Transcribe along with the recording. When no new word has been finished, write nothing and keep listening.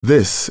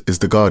This is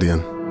The Guardian.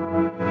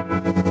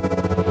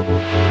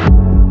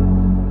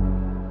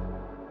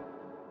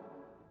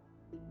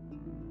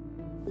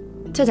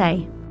 Today,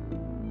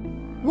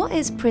 what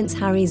is Prince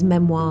Harry's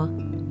memoir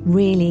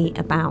really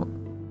about?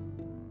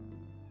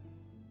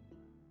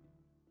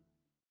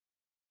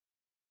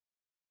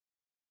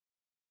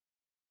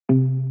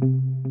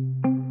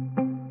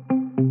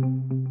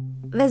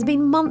 There's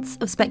been months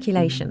of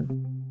speculation.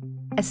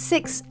 A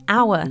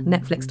 6-hour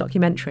Netflix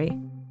documentary.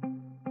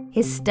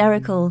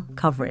 Hysterical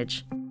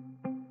coverage.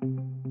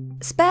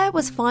 Spare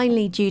was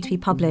finally due to be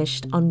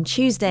published on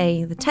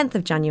Tuesday, the 10th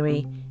of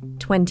January,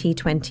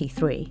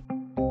 2023.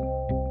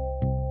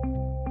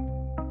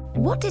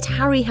 What did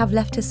Harry have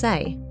left to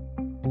say?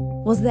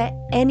 Was there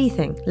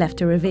anything left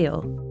to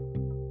reveal?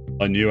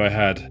 I knew I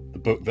had the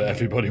book that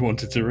everybody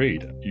wanted to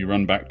read. You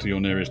run back to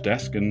your nearest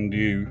desk and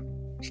you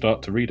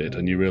start to read it,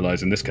 and you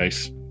realise in this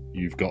case,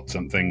 you've got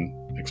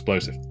something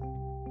explosive.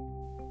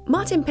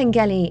 Martin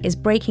Pengelly is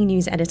breaking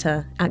news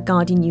editor at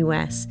Guardian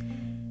US,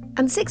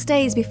 and 6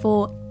 days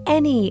before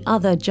any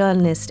other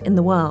journalist in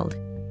the world,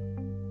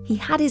 he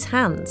had his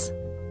hands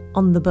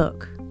on the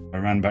book. I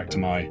ran back to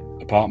my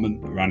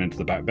apartment, ran into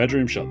the back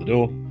bedroom, shut the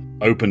door,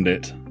 opened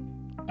it,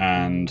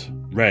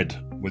 and read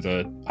with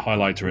a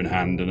highlighter in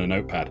hand and a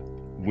notepad.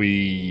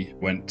 We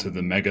went to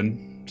the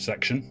Meghan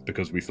section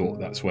because we thought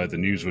that's where the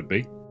news would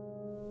be.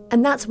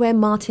 And that's where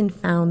Martin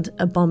found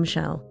a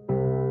bombshell.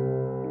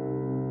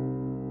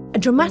 A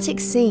dramatic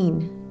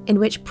scene in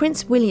which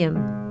Prince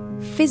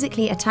William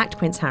physically attacked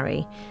Prince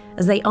Harry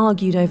as they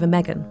argued over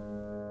Meghan.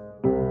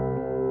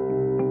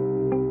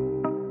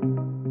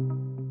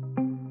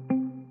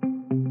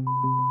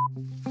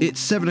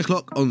 It's 7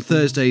 o'clock on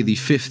Thursday, the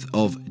 5th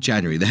of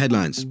January. The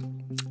headlines.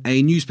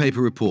 A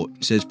newspaper report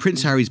says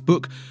Prince Harry's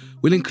book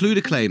will include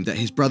a claim that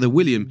his brother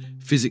William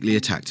physically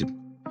attacked him.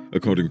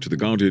 According to the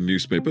Guardian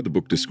newspaper, the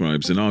book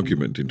describes an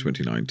argument in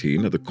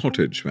 2019 at the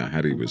cottage where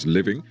Harry was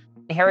living.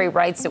 Harry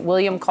writes that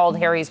William called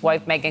Harry's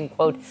wife, Meghan,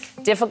 quote,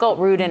 difficult,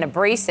 rude and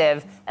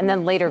abrasive, and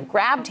then later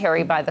grabbed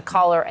Harry by the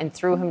collar and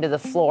threw him to the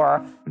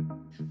floor.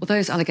 Well,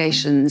 those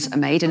allegations are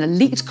made in a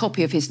leaked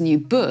copy of his new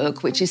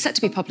book, which is set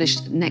to be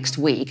published next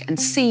week and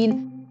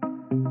seen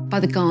by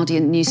the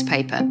Guardian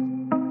newspaper.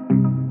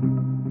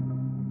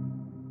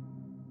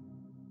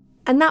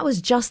 And that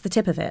was just the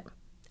tip of it.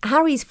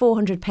 Harry's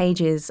 400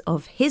 pages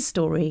of his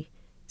story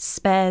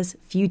spares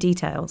few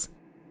details.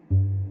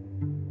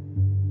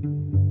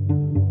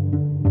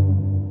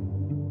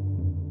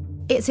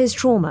 It's his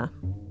trauma.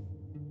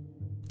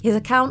 His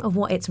account of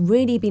what it's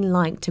really been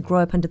like to grow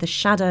up under the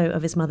shadow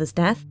of his mother's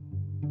death.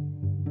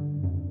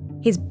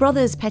 His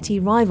brother's petty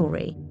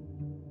rivalry.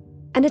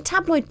 And a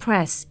tabloid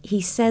press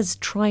he says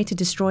tried to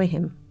destroy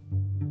him.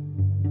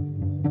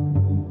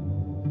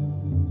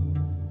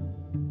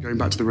 Going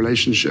back to the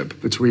relationship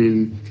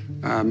between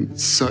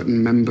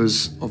certain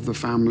members of the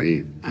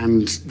family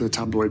and the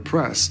tabloid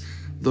press,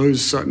 those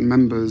certain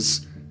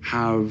members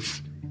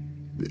have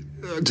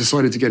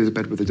decided to get into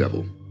bed with the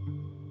devil.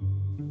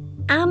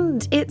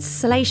 And it's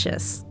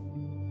salacious.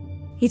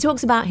 He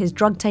talks about his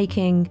drug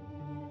taking,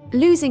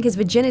 losing his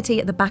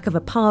virginity at the back of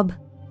a pub,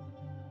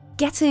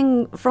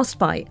 getting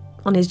frostbite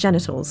on his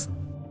genitals.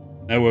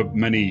 There were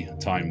many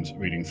times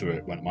reading through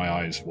it when my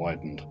eyes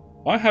widened.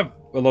 I have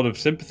a lot of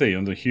sympathy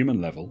on the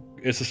human level.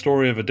 It's a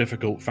story of a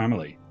difficult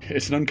family.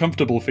 It's an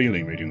uncomfortable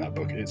feeling reading that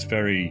book. It's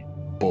very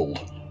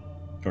bald,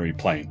 very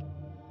plain.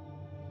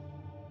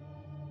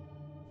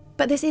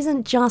 But this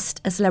isn't just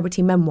a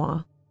celebrity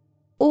memoir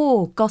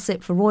or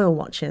gossip for royal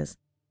watchers.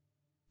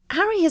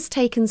 Harry has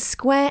taken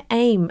square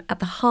aim at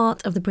the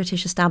heart of the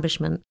British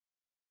establishment,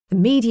 the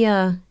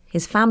media,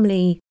 his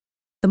family,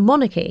 the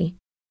monarchy,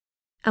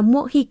 and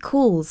what he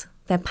calls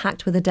their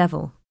pact with the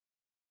devil.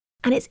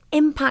 And its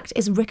impact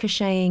is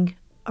ricocheting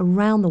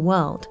around the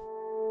world.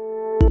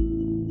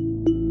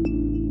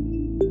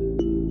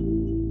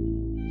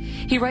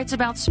 He writes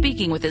about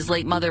speaking with his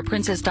late mother,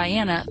 Princess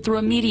Diana, through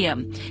a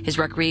medium, his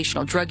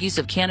recreational drug use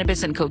of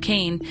cannabis and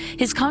cocaine,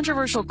 his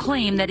controversial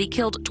claim that he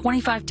killed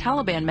 25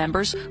 Taliban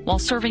members while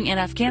serving in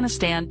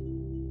Afghanistan.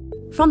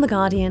 From The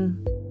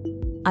Guardian,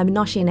 I'm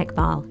Nosheen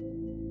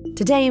Iqbal.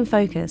 Today in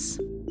Focus,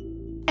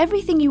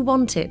 everything you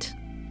wanted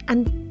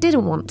and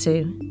didn't want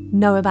to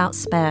know about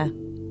Spare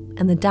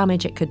and the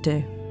damage it could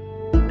do.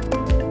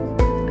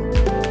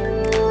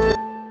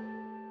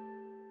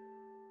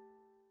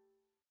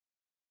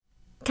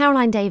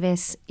 Caroline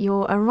Davis,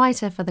 you're a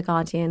writer for The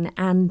Guardian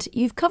and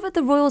you've covered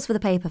the royals for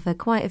the paper for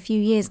quite a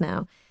few years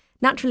now.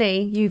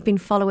 Naturally, you've been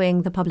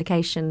following the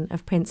publication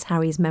of Prince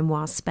Harry's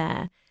memoir,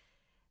 Spare.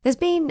 There's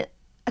been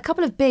a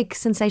couple of big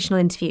sensational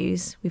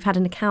interviews. We've had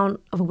an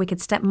account of a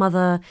wicked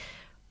stepmother,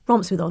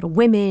 romps with older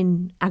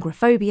women,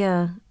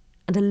 agoraphobia,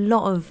 and a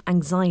lot of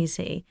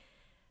anxiety.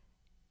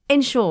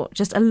 In short,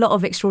 just a lot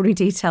of extraordinary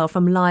detail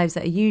from lives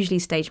that are usually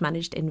stage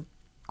managed in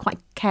quite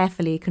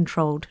carefully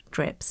controlled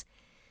drips.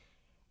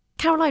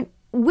 Caroline,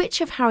 which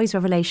of Harry's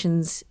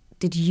revelations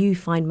did you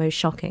find most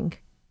shocking?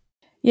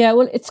 Yeah,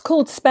 well, it's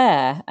called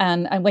Spare,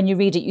 and when you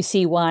read it, you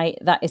see why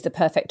that is the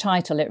perfect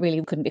title. It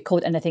really couldn't be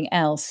called anything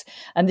else.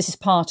 And this is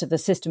part of the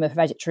system of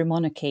hereditary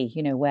monarchy,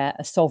 where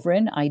a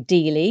sovereign,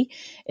 ideally,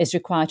 is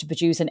required to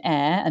produce an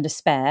heir and a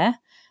spare,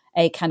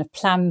 a kind of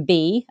plan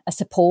B, a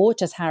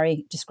support, as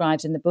Harry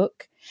describes in the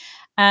book.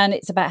 And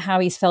it's about how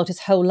he's felt his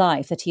whole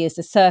life, that he is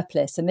the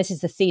surplus. And this is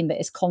the theme that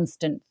is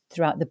constant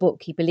throughout the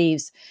book. He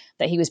believes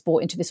that he was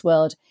brought into this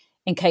world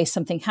in case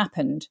something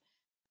happened.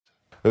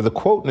 There's a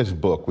quote in this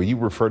book where you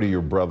refer to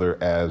your brother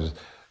as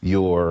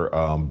your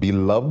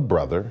beloved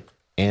brother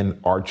and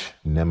arch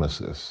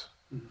nemesis.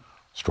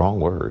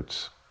 Strong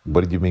words.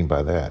 What did you mean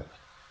by that?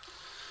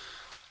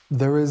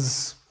 There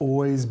has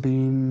always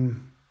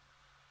been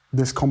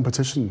this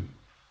competition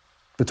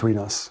between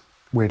us,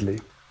 weirdly.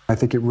 I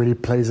think it really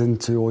plays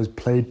into, or is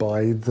played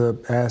by,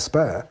 the heir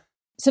spare.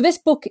 So this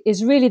book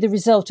is really the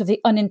result of the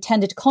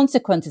unintended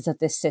consequences of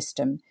this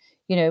system,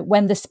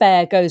 when the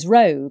spare goes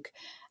rogue,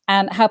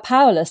 and how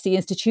powerless the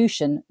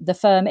institution, the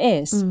firm,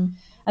 is. And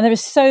there are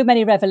so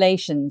many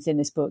revelations in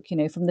this book,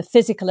 from the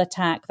physical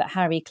attack that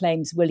Harry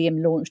claims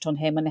William launched on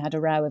him when they had a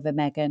row over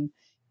Meghan.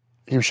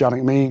 He was shouting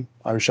at me,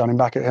 I was shouting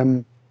back at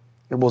him.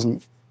 It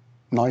wasn't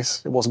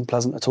nice, it wasn't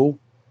pleasant at all.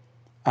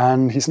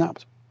 And he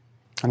snapped,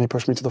 and he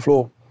pushed me to the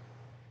floor.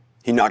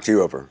 He knocked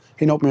you over?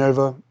 He knocked me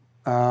over.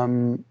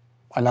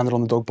 I landed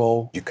on the dog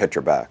bowl. You cut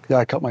your back? Yeah,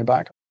 I cut my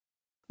back.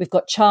 We've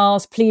got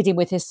Charles pleading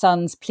with his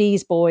sons,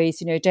 please,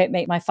 boys, don't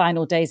make my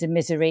final days in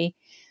misery.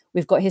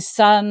 We've got his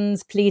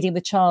sons pleading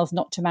with Charles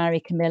not to marry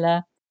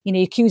Camilla.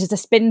 He accuses a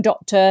spin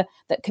doctor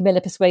that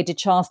Camilla persuaded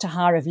Charles to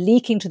hire of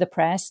leaking to the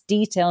press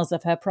details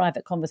of her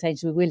private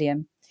conversations with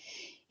William.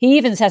 He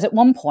even says at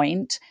one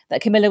point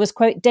that Camilla was,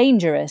 quote,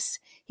 dangerous.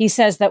 He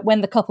says that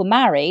when the couple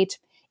married,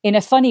 in a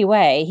funny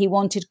way, he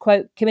wanted,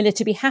 quote, Camilla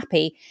to be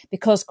happy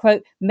because,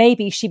 quote,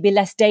 maybe she'd be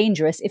less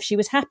dangerous if she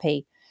was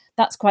happy.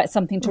 That's quite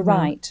something to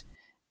write.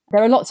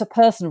 There are lots of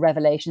personal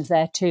revelations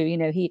there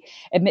too. He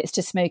admits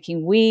to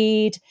smoking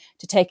weed,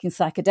 to taking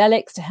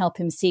psychedelics to help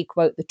him see,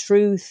 quote, the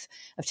truth,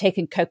 of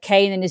taking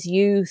cocaine in his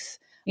youth.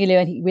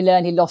 And we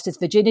learn he lost his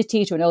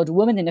virginity to an old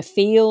woman in a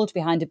field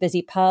behind a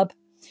busy pub.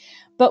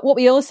 But what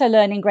we also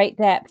learn in great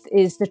depth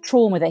is the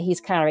trauma that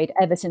he's carried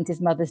ever since his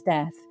mother's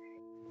death.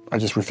 I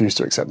just refused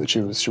to accept that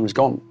she was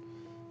gone.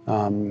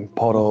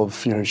 Part of,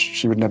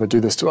 she would never do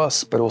this to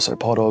us, but also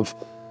part of,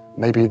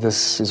 maybe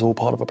this is all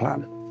part of a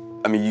plan.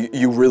 I mean,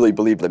 you really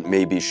believe that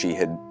maybe she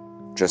had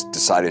just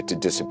decided to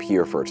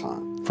disappear for a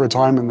time? For a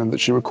time, and then that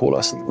she would call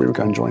us and we would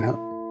go and join her.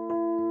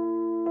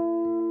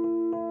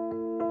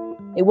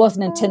 It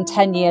wasn't until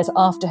 10 years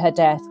after her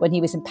death, when he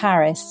was in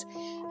Paris,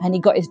 and he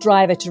got his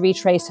driver to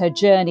retrace her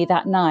journey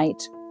that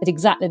night at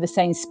exactly the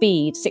same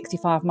speed,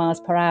 65 miles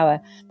per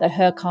hour, that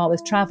her car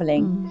was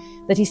travelling,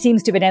 that he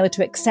seems to have been able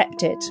to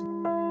accept it.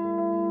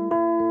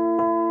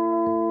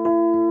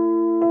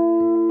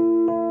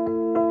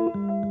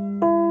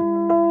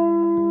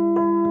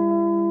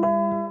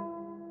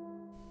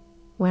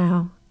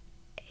 Wow.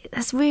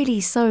 That's really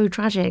so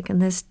tragic,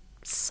 and there's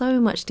so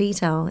much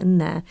detail in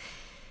there.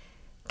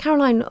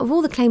 Caroline, of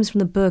all the claims from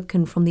the book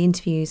and from the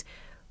interviews,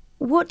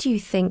 what do you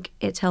think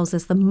it tells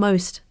us the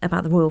most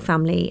about the royal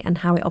family and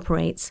how it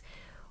operates?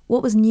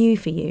 What was new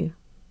for you?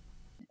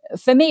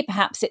 For me,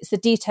 perhaps it's the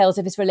details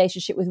of his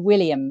relationship with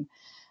William.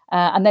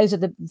 And those are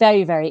the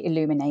very, very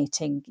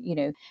illuminating.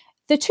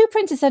 The two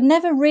princes had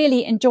never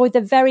really enjoyed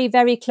the very,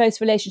 very close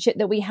relationship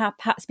that we have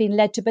perhaps been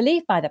led to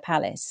believe by the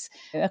palace.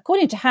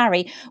 According to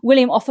Harry,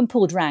 William often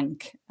pulled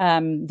rank,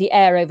 the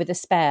heir over the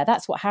spare.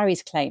 That's what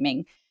Harry's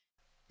claiming.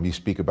 You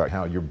speak about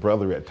how your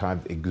brother at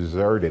times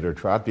exerted or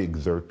tried to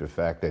exert the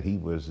fact that he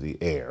was the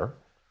heir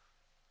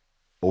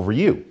over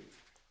you.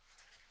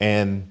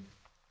 And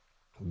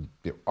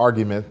the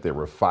argument, there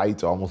were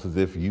fights, almost as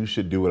if you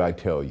should do what I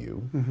tell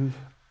you. Mm-hmm.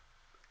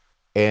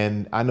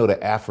 And I know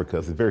that Africa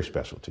is very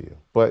special to you,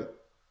 but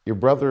your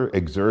brother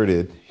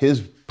exerted his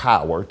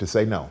power to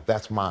say, no,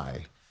 that's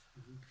my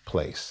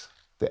place.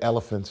 The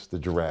elephants, the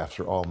giraffes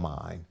are all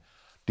mine.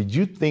 Did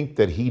you think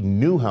that he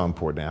knew how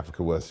important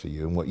Africa was to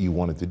you and what you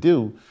wanted to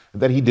do,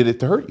 and that he did it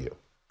to hurt you?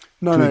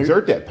 To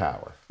exert that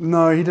power?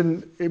 No, he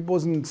didn't. It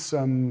wasn't.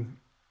 The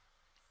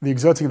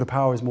exerting of the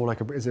power is more like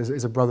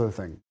is a brother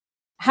thing.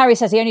 Harry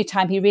says the only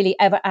time he really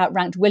ever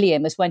outranked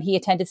William was when he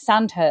attended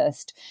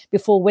Sandhurst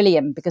before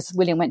William, because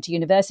William went to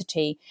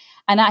university.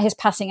 And at his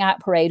passing out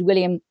parade,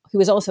 William, who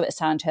was also at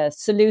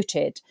Sandhurst,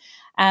 saluted.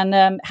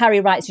 And Harry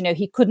writes,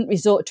 he couldn't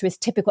resort to his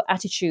typical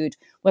attitude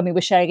when we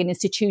were sharing an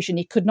institution.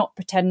 He could not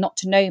pretend not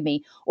to know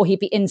me, or he'd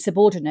be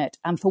insubordinate.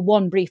 And for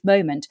one brief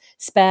moment,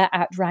 spare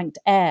outranked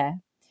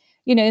heir.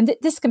 And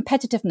this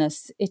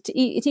competitiveness, it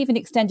even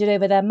extended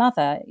over their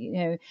mother.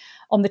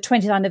 On the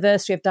 20th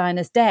anniversary of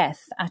Diana's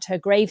death, at her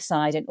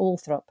graveside in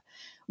Althorp,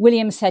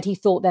 William said he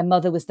thought their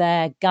mother was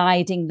there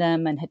guiding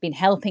them and had been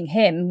helping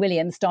him,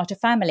 William, start a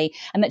family,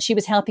 and that she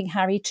was helping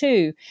Harry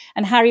too.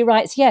 And Harry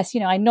writes, yes,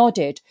 I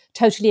nodded,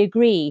 totally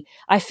agree.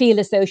 I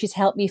feel as though she's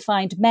helped me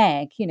find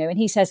Meg, and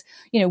he says,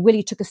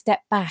 Willie took a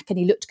step back and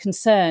he looked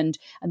concerned,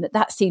 and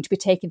that seemed to be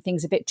taking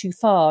things a bit too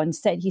far. And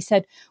he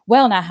said,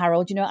 well, now,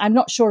 Harold, I'm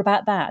not sure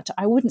about that.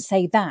 I wouldn't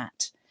say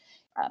that.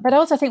 But I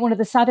also think one of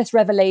the saddest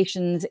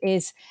revelations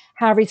is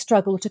Harry's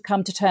struggle to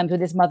come to terms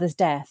with his mother's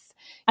death.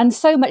 And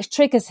so much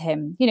triggers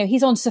him.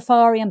 He's on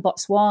safari in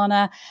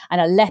Botswana and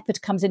a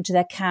leopard comes into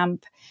their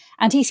camp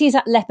and he sees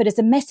that leopard as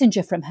a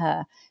messenger from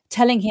her,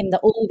 telling him that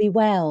all will be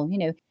well.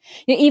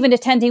 Even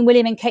attending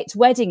William and Kate's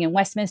wedding in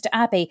Westminster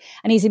Abbey,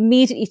 and he's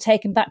immediately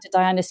taken back to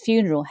Diana's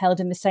funeral held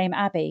in the same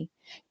abbey.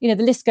 The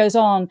list goes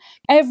on.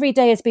 Every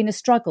day has been a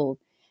struggle.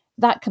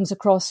 That comes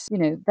across,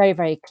 very,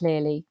 very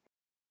clearly.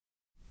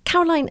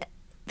 Caroline,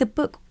 the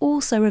book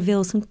also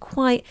reveals some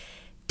quite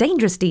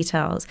dangerous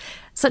details,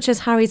 such as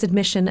Harry's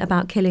admission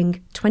about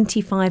killing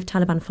 25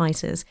 Taliban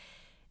fighters.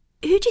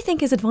 Who do you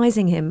think is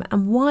advising him,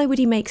 and why would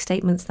he make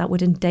statements that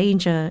would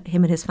endanger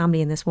him and his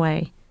family in this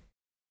way?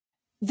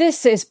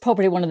 This is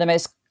probably one of the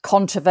most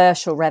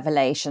controversial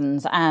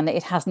revelations, and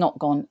it has not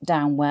gone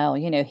down well.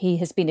 He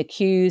has been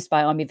accused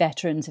by army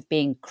veterans of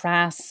being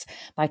crass,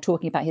 by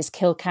talking about his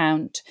kill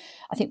count.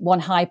 I think one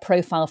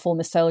high-profile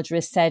former soldier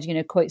has said,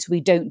 quotes, "We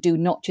don't do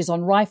notches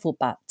on rifle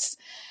butts."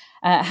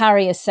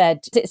 Harry has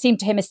said it seemed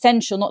to him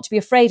essential not to be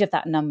afraid of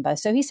that number.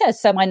 So he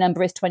says, so my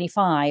number is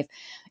 25.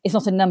 It's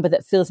not a number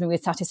that fills me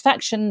with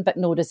satisfaction, but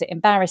nor does it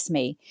embarrass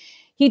me.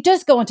 He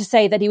does go on to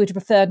say that he would have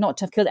preferred not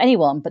to have killed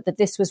anyone, but that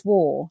this was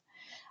war.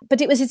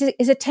 But it was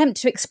his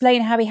attempt to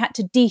explain how he had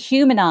to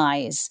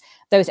dehumanize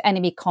those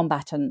enemy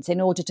combatants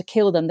in order to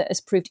kill them that has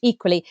proved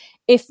equally,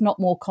 if not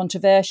more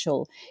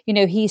controversial.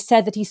 He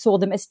said that he saw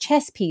them as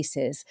chess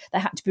pieces that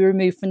had to be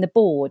removed from the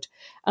board.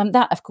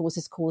 That, of course,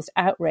 has caused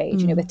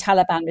outrage, with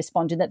Taliban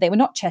responding that they were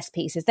not chess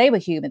pieces, they were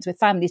humans with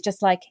families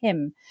just like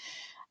him.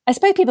 I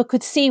suppose people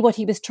could see what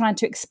he was trying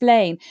to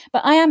explain,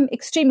 but I am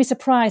extremely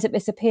surprised that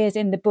this appears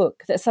in the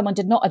book, that someone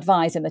did not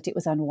advise him that it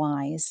was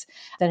unwise,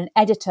 that an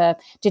editor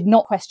did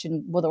not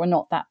question whether or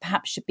not that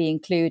perhaps should be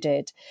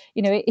included.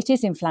 It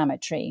is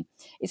inflammatory.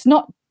 It's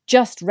not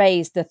just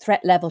raised the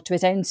threat level to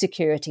his own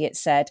security, it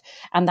said,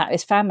 and that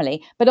his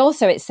family, but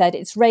also it said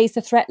it's raised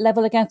the threat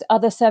level against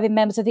other serving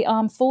members of the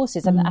armed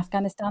forces and the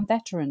Afghanistan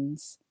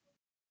veterans.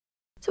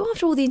 So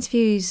after all the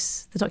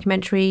interviews, the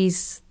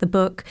documentaries, the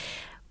book,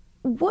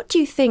 what do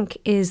you think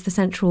is the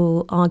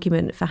central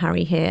argument for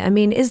Harry here? I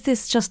mean, is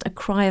this just a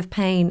cry of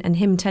pain and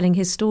him telling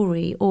his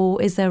story, or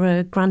is there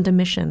a grander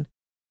mission?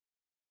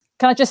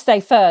 Can I just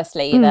say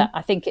firstly that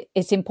I think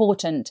it's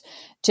important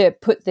to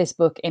put this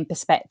book in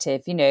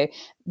perspective.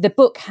 The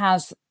book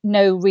has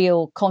no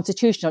real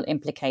constitutional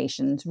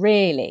implications,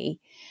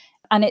 really.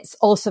 And it's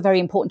also very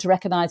important to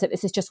recognise that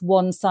this is just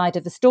one side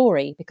of the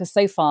story, because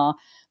so far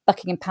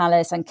Buckingham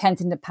Palace and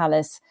Kensington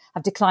Palace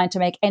have declined to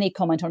make any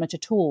comment on it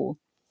at all.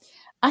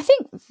 I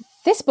think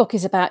this book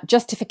is about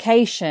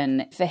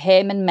justification for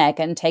him and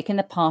Meghan taking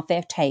the path they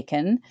have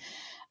taken.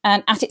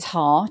 And at its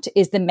heart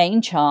is the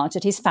main charge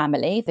that his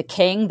family, the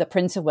King, the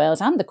Prince of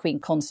Wales and the Queen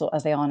Consort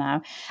as they are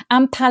now,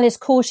 and palace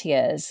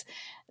courtiers,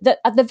 that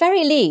at the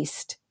very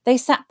least, they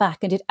sat back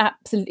and did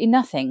absolutely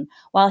nothing,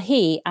 while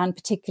he and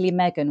particularly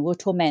Meghan were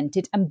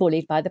tormented and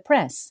bullied by the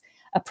press.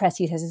 A press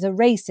he says is a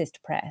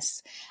racist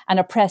press,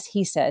 and a press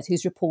he says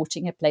whose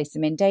reporting had placed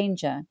them in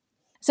danger.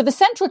 So the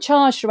central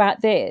charge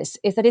throughout this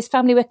is that his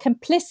family were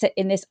complicit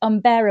in this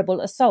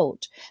unbearable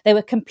assault. They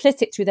were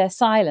complicit through their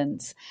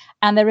silence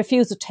and their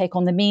refusal to take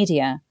on the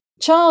media.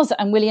 Charles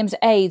and William's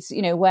aides,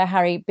 were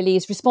Harry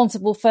believes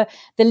responsible for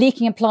the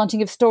leaking and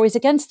planting of stories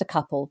against the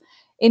couple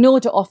in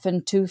order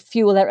often to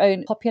fuel their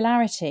own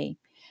popularity.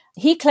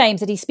 He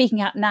claims that he's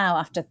speaking out now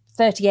after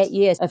 38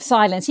 years of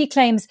silence. He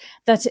claims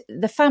that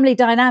the family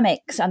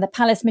dynamics and the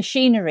palace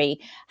machinery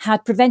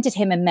had prevented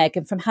him and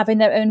Meghan from having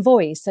their own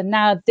voice, and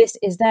now this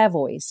is their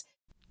voice.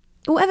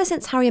 Well, ever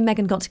since Harry and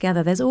Meghan got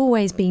together, there's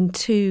always been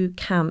two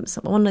camps.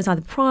 One is either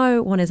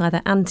pro, one is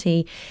either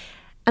anti.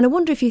 And I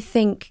wonder if you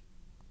think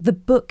the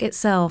book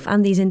itself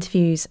and these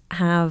interviews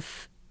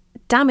have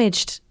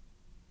damaged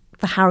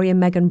the Harry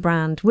and Meghan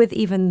brand with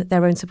even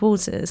their own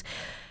supporters,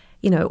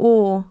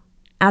 or,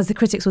 as the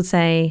critics would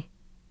say,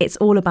 it's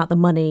all about the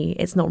money.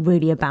 It's not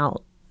really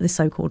about the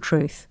so-called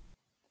truth.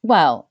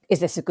 Well,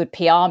 is this a good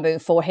PR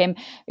move for him?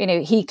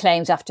 He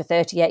claims after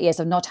 38 years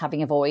of not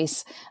having a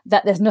voice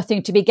that there's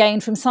nothing to be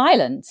gained from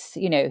silence.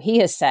 He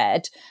has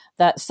said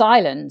that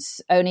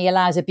silence only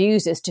allows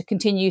abusers to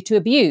continue to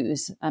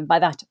abuse. And by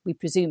that, we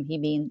presume he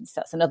means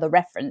that's another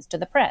reference to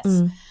the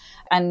press.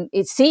 And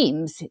it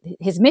seems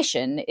his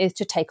mission is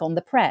to take on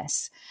the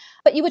press.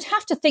 But you would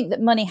have to think that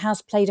money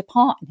has played a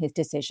part in his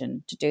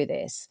decision to do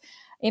this.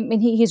 I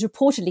mean, he's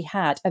reportedly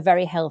had a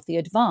very healthy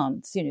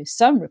advance.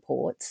 Some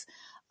reports,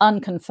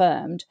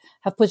 unconfirmed,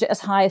 have put it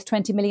as high as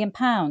 £20 million.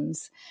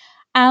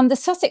 And the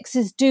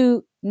Sussexes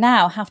do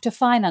now have to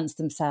finance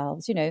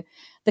themselves. You know,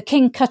 the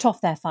king cut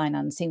off their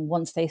financing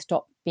once they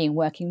stopped being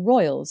working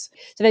royals.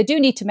 So they do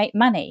need to make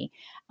money,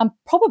 and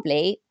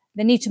probably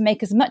they need to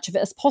make as much of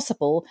it as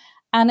possible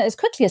and as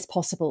quickly as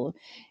possible.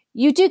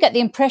 You do get the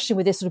impression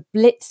with this sort of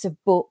blitz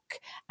of book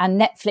and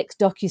Netflix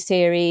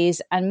docuseries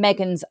and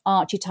Meghan's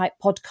Archie-type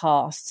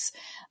podcasts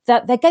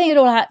that they're getting it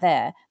all out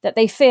there, that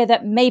they fear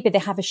that maybe they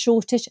have a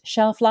shortish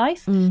shelf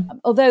life,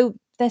 although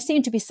there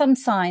seem to be some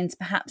signs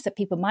perhaps that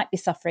people might be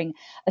suffering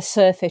a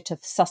surfeit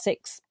of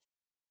Sussex.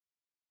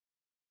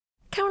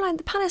 Caroline,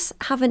 the palace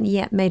haven't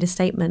yet made a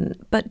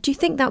statement, but do you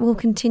think that will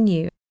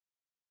continue?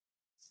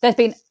 There's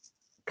been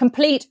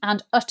complete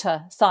and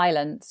utter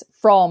silence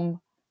from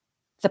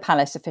the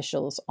palace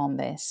officials on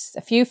this.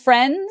 A few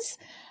friends,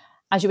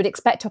 as you would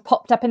expect, have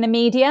popped up in the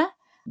media,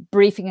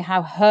 briefing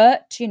how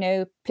hurt, you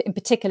know, in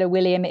particular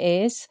William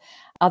is.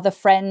 Other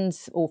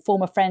friends or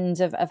former friends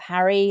of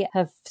Harry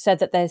have said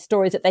that there's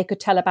stories that they could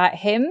tell about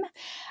him.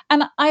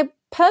 And I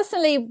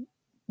personally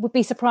would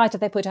be surprised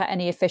if they put out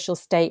any official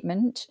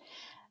statement.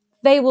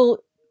 They will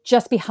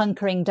just be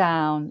hunkering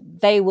down.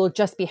 They will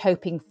just be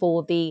hoping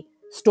for the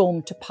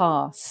storm to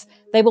pass.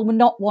 They will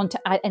not want to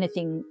add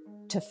anything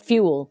to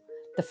fuel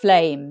the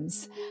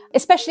flames,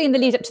 especially in the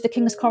lead up to the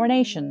king's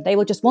coronation. They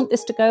will just want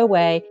this to go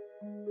away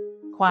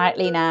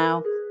quietly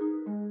now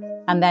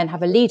and then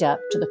have a lead up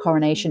to the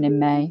coronation in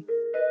May.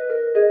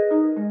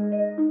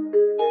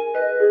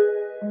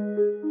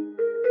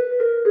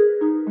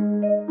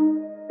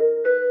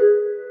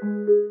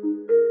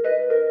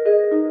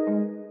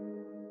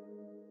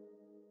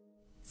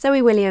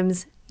 Zoe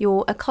Williams,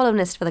 you're a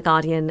columnist for The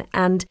Guardian,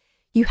 and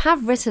you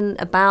have written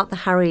about the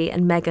Harry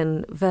and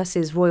Meghan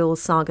versus Royal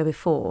saga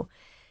before.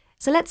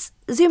 So let's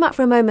zoom out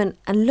for a moment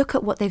and look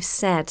at what they've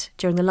said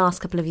during the last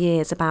couple of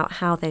years about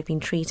how they've been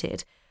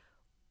treated.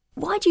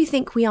 Why do you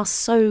think we are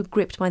so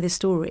gripped by this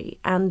story,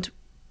 and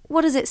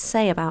what does it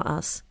say about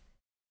us?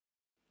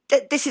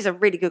 This is a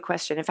really good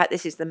question. In fact,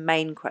 this is the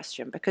main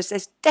question, because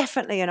there's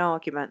definitely an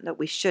argument that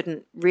we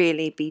shouldn't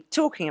really be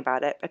talking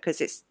about it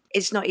because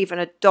it's not even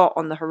a dot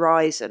on the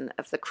horizon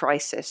of the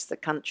crisis the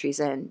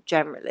country's in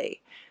generally.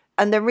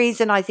 And the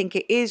reason I think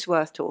it is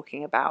worth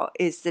talking about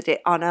is that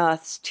it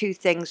unearths two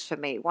things for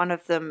me. One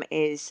of them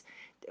is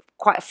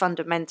quite a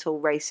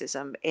fundamental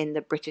racism in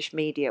the British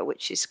media,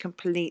 which is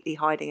completely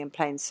hiding in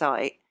plain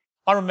sight.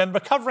 I remember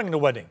covering the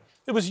wedding.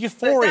 There was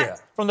euphoria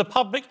from the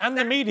public and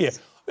the media.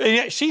 And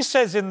yet she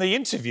says in the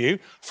interview,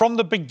 from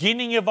the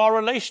beginning of our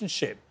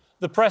relationship,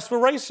 the press were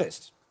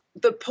racist.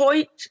 The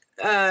point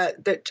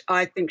that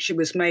I think she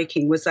was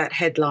making was that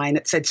headline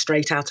that said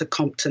straight out of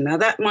Compton. Now,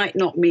 that might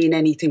not mean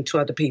anything to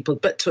other people,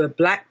 but to a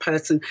black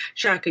person,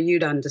 Shaka,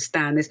 you'd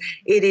understand this.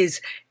 It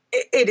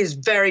is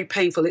very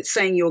painful. It's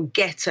saying you're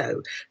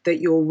ghetto, that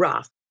you're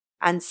rough.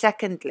 And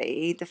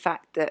secondly, the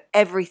fact that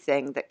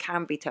everything that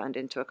can be turned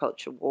into a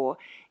culture war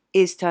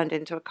is turned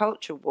into a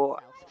culture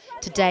war.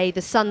 Today,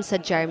 The Sun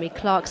said Jeremy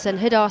Clarkson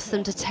had asked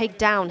them to take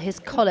down his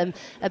column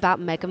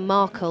about Meghan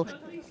Markle.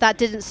 That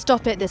didn't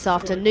stop it this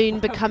afternoon,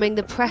 becoming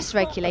the press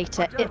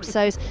regulator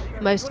Ipsos'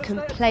 most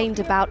complained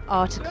about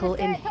article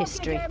in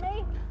history.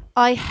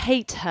 I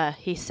hate her,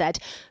 he said.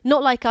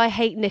 Not like I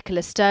hate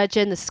Nicola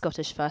Sturgeon, the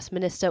Scottish First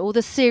Minister, or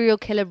the serial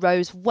killer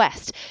Rose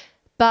West.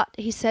 But,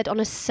 he said, on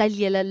a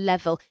cellular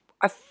level.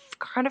 I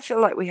kind of feel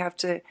like we have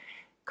to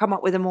come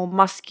up with a more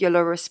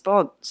muscular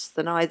response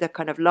than either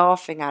kind of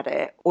laughing at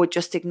it or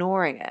just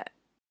ignoring it.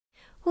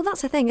 Well,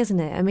 that's the thing, isn't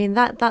it? I mean,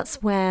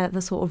 that's where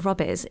the sort of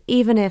rub is.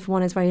 Even if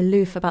one is very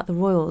aloof about the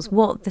royals,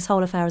 what this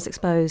whole affair has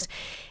exposed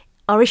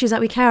are issues that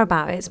we care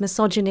about. It's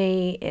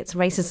misogyny, it's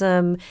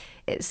racism,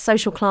 it's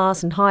social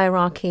class and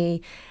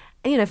hierarchy.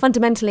 And, you know,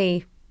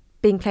 fundamentally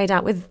being played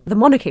out with the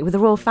monarchy, with the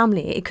royal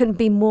family. It couldn't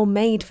be more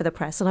made for the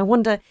press. And I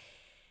wonder,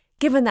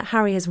 given that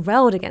Harry has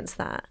railed against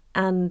that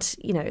and,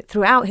 you know,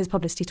 throughout his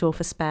publicity tour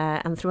for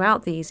Spare and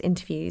throughout these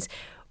interviews,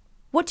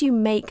 what do you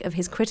make of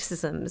his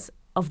criticisms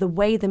of the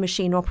way the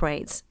machine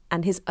operates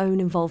and his own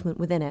involvement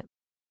within it?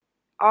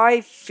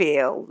 I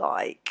feel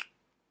like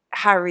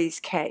Harry's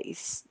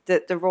case,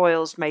 that the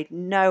royals made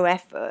no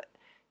effort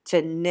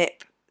to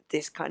nip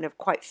this kind of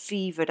quite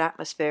fevered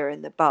atmosphere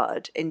in the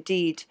bud.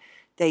 Indeed,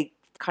 they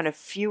kind of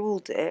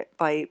fueled it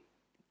by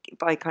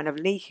kind of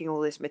leaking all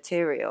this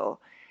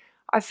material.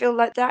 I feel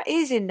like that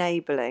is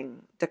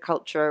enabling the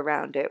culture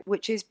around it,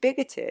 which is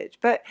bigoted.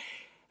 But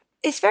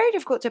it's very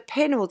difficult to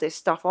pin all this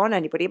stuff on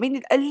anybody. I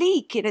mean, a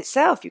leak in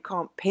itself, you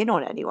can't pin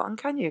on anyone,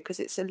 can you? Because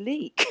it's a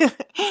leak.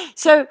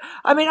 So,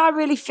 I mean, I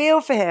really feel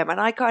for him. And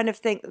I kind of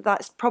think that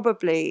that's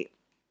probably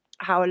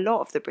how a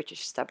lot of the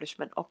British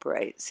establishment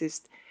operates,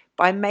 is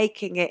by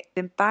making it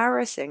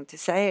embarrassing to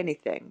say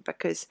anything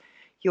because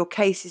your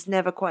case is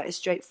never quite as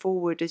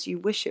straightforward as you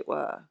wish it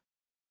were.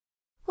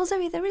 Well,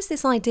 Zoe, there is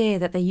this idea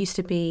that there used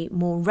to be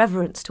more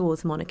reverence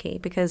towards the monarchy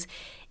because,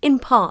 in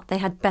part, they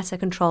had better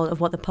control of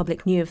what the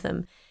public knew of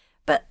them.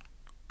 But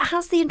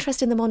has the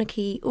interest in the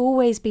monarchy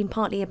always been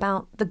partly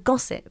about the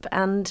gossip?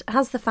 And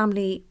has the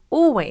family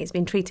always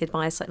been treated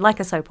like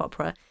a soap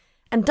opera?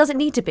 And does it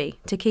need to be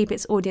to keep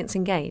its audience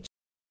engaged?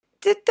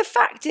 the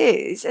fact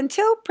is,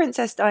 until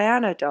Princess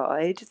Diana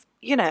died,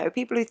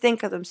 people who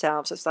think of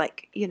themselves as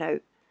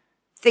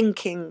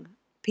thinking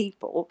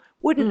people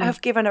wouldn't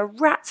have given a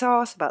rat's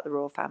arse about the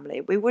royal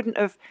family. We wouldn't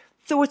have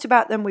thought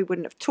about them. We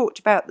wouldn't have talked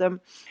about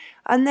them.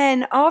 And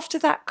then after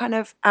that kind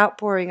of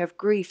outpouring of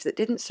grief that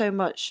didn't so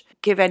much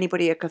give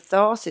anybody a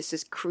catharsis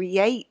as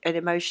create an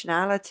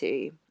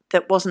emotionality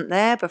that wasn't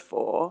there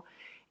before,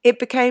 it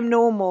became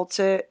normal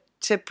to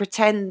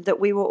pretend that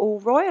we were all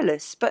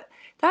royalists. But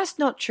that's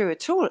not true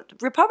at all.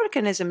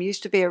 Republicanism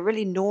used to be a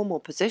really normal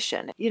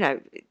position.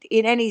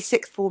 In any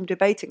sixth form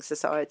debating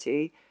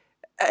society,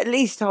 at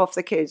least half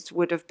the kids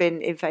would have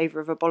been in favour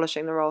of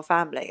abolishing the royal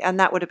family, and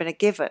that would have been a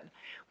given.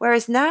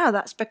 Whereas now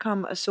that's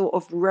become a sort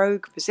of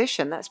rogue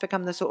position. That's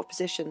become the sort of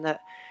position that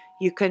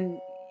you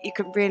can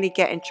really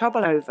get in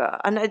trouble over,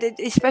 and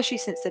especially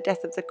since the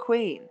death of the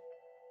Queen.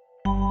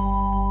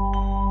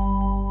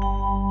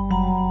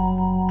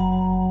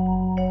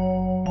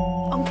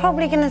 I'm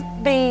probably going to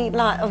be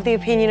of the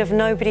opinion of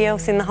nobody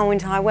else in the whole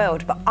entire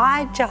world, but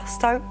I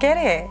just don't get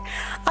it.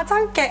 I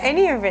don't get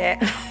any of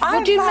it.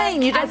 What do you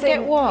mean? You don't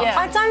get what?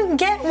 I don't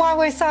get why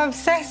we're so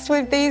obsessed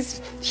with these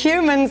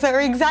humans that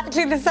are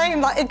exactly the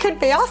same. It could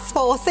be us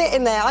four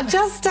sitting there. I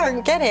just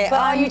don't get it.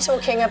 But are you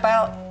talking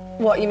about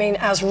what you mean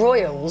as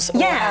royals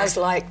or as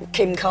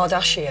Kim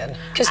Kardashian?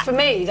 Because for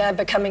me, they're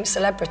becoming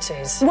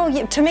celebrities. Well,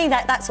 to me,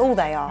 that's all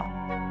they are.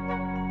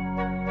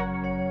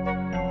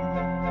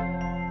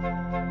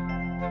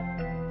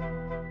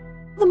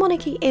 The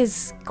monarchy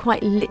is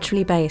quite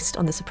literally based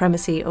on the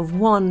supremacy of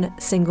one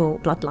single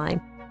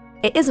bloodline.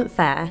 It isn't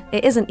fair,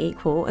 it isn't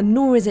equal, and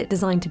nor is it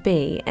designed to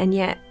be, and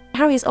yet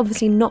Harry is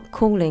obviously not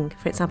calling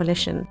for its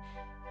abolition.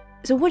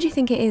 So what do you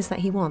think it is that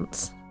he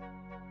wants?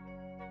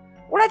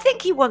 Well, I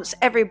think he wants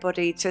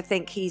everybody to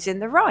think he's in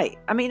the right.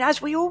 I mean,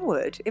 as we all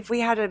would if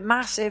we had a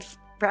massive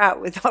row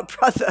with our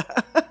brother.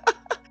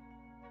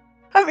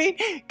 I mean,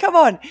 come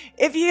on.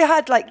 If you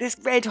had this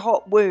red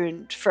hot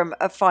wound from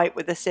a fight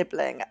with a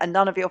sibling and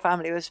none of your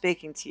family was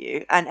speaking to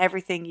you and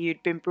everything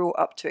you'd been brought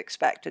up to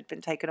expect had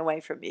been taken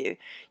away from you,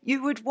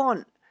 you would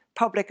want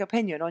public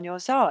opinion on your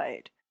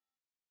side.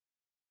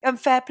 And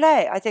fair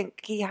play. I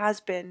think he has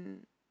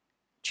been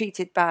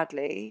treated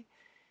badly,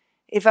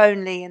 if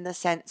only in the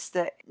sense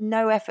that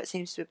no effort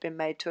seems to have been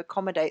made to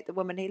accommodate the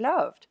woman he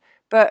loved.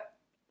 But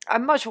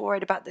I'm much more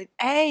worried about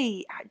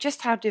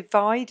just how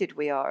divided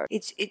we are.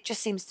 It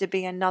just seems to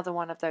be another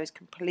one of those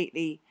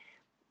completely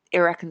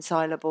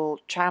irreconcilable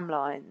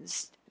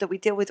tramlines that we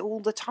deal with all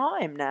the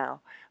time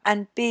now.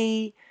 And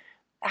B,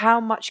 how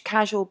much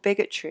casual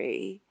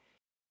bigotry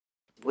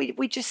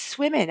we just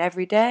swim in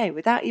every day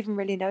without even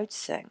really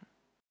noticing.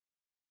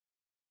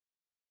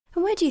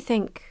 And where do you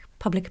think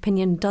public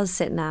opinion does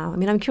sit now? I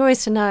mean, I'm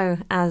curious to know,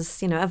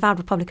 as a avowed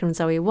Republican,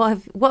 Zoe, what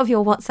have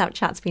your WhatsApp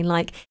chats been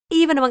like,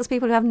 even amongst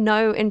people who have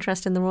no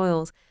interest in the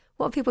royals?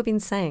 What have people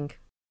been saying?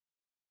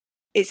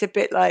 It's a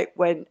bit like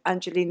when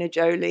Angelina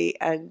Jolie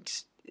and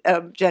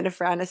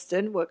Jennifer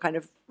Aniston were kind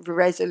of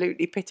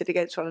resolutely pitted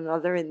against one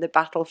another in the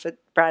battle for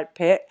Brad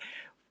Pitt.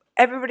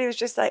 Everybody was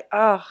just like,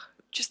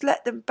 just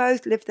let them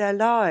both live their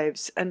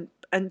lives and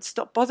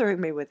stop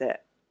bothering me with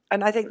it.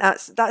 And I think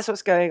that's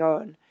what's going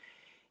on.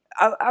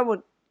 I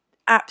would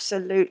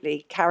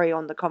absolutely carry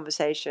on the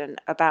conversation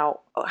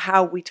about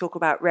how we talk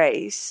about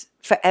race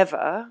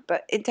forever,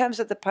 but in terms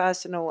of the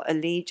personal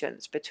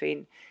allegiance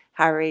between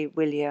Harry,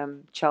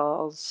 William,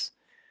 Charles,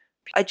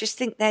 I just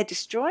think they're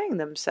destroying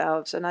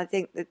themselves, and I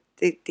think that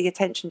the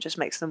attention just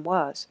makes them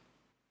worse.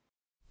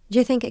 Do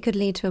you think it could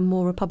lead to a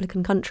more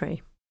Republican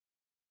country?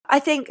 I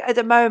think at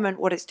the moment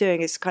what it's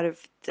doing is kind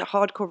of the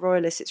hardcore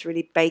royalists, it's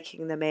really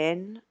baking them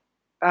in.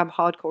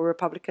 Hardcore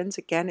Republicans,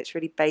 again, it's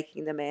really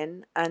baking them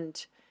in,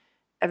 and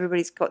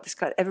everybody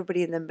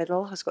in the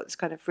middle has got this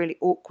kind of really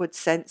awkward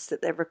sense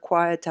that they're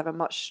required to have a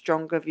much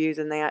stronger view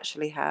than they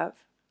actually have.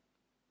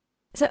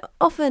 So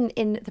often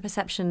in the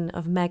perception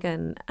of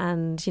Meghan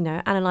and,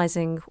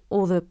 analysing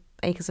all the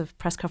acres of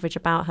press coverage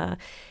about her,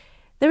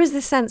 there is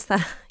this sense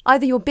that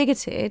either you're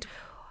bigoted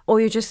or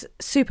you're just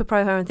super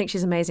pro her and think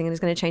she's amazing and is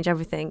going to change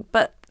everything.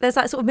 But there's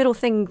that sort of middle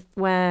thing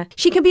where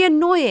she can be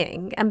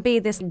annoying and be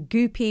this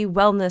goopy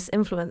wellness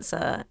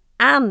influencer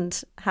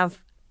and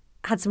have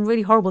had some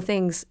really horrible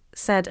things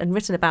said and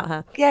written about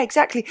her. Yeah,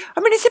 exactly.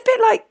 I mean, it's a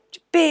bit like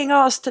being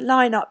asked to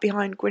line up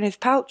behind Gwyneth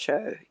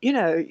Paltrow.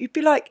 You'd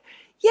be like,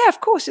 yeah, of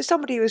course, if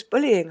somebody was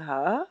bullying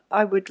her,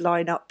 I would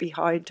line up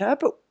behind her,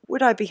 but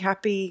would I be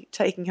happy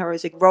taking her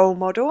as a role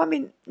model? I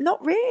mean,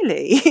 not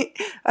really.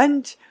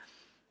 And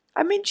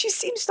I mean, she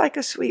seems like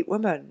a sweet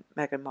woman,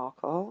 Meghan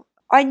Markle.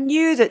 I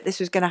knew that this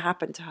was going to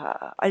happen to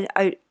her.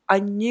 I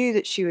knew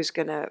that she was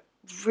going to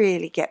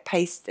really get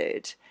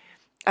pasted.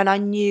 And I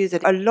knew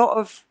that a lot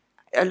of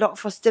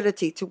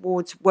hostility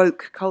towards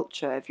woke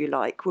culture, if you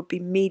like, would be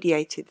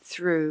mediated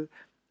through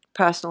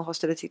personal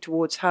hostility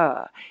towards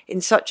her in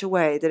such a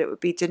way that it would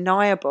be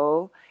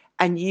deniable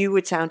and you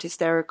would sound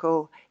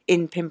hysterical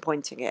in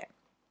pinpointing it.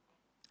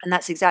 And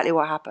that's exactly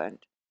what happened.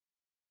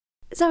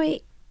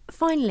 Zoe,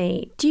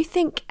 finally, do you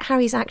think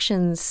Harry's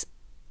actions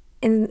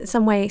in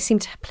some way seem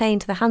to play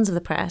into the hands of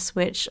the press,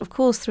 which, of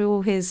course, through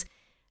all his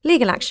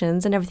legal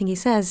actions and everything he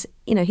says,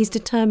 he's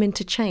determined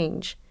to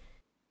change.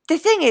 The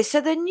thing is,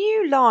 so the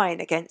new line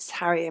against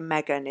Harry and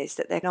Meghan is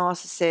that they're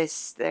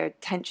narcissists, they're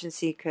attention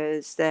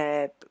seekers,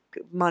 they're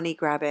money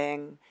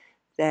grabbing,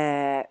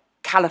 they're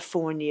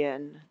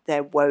Californian,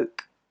 they're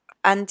woke.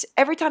 And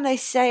every time they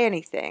say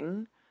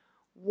anything,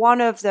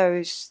 one of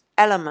those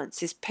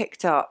elements is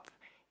picked up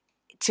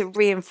to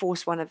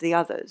reinforce one of the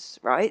others,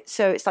 right?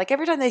 So it's like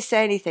every time they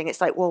say anything,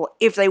 it's like, well,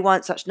 if they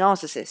weren't such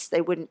narcissists,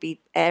 they wouldn't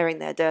be airing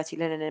their dirty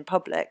linen in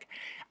public.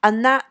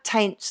 And that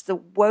taints the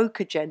woke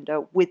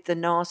agenda with the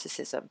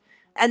narcissism.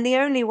 And the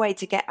only way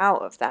to get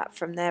out of that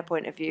from their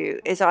point of view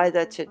is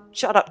either to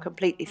shut up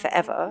completely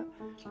forever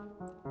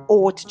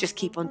or to just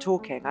keep on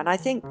talking. And I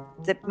think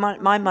that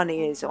my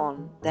money is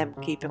on them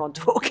keeping on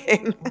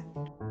talking.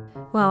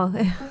 Well,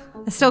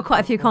 there's still quite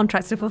a few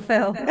contracts to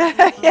fulfill.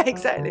 Yeah,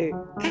 exactly.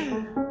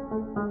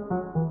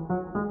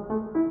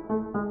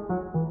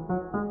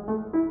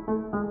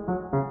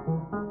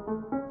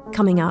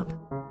 Coming up,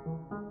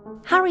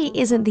 Harry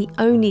isn't the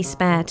only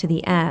spare to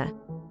the heir.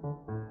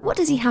 What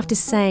does he have to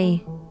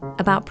say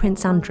about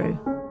Prince Andrew?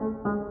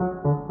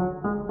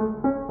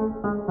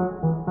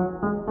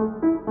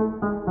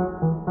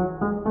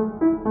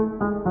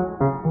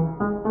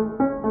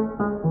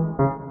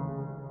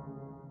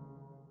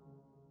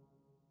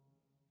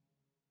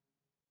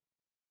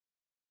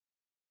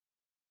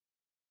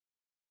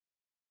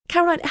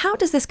 Caroline, how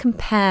does this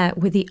compare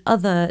with the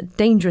other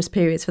dangerous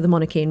periods for the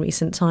monarchy in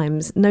recent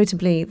times,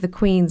 notably the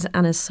Queen's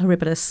Annus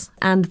Horribilis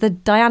and the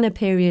Diana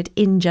period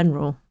in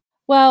general?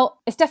 Well,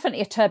 it's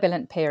definitely a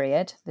turbulent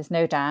period, there's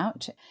no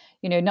doubt.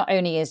 Not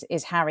only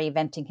is Harry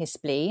venting his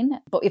spleen,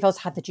 but we've also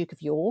had the Duke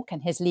of York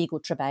and his legal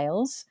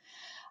travails.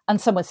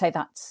 And some would say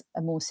that's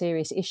a more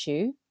serious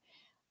issue.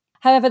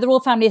 However, the royal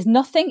family is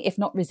nothing if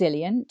not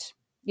resilient.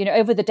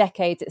 Over the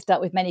decades, it's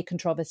dealt with many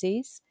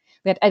controversies.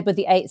 We had Edward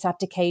VIII's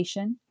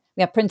abdication.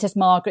 We had Princess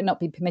Margaret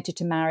not being permitted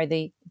to marry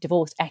the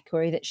divorced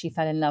equerry that she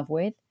fell in love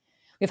with.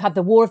 We've had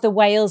the War of the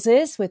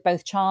Waleses, with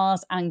both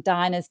Charles and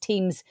Diana's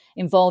teams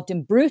involved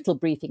in brutal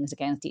briefings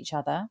against each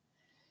other.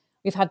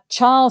 We've had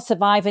Charles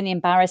surviving the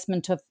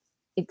embarrassment of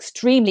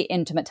extremely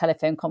intimate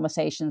telephone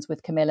conversations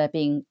with Camilla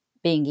being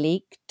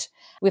leaked.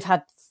 We've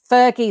had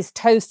Fergie's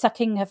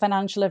toe-sucking her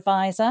financial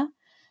advisor.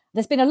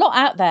 There's been a lot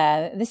out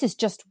there. This is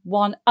just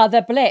one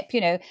other blip,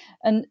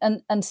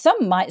 and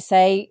some might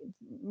say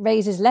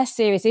raises less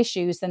serious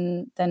issues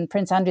than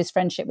Prince Andrew's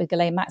friendship with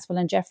Ghislaine Maxwell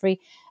and Jeffrey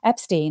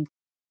Epstein.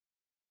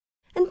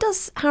 And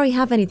does Harry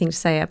have anything to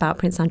say about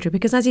Prince Andrew?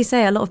 Because, as you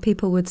say, a lot of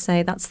people would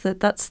say that's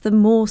the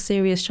more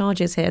serious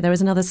charges here. There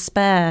is another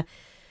spare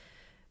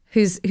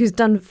who's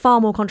done far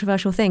more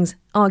controversial things,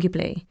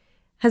 arguably.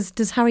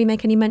 Does Harry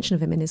make any mention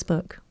of him in his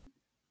book?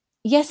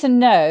 Yes and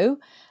no.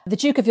 The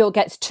Duke of York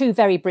gets two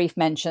very brief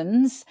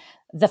mentions.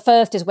 The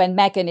first is when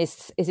Meghan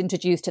is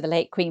introduced to the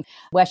late Queen,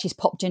 where she's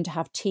popped in to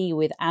have tea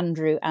with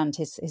Andrew and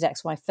his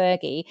ex-wife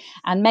Fergie,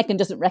 and Meghan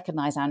doesn't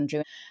recognise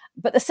Andrew.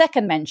 But the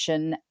second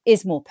mention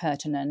is more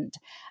pertinent,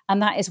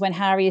 and that is when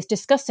Harry is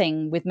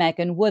discussing with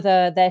Meghan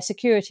whether their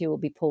security will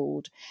be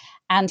pulled.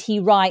 And he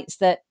writes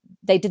that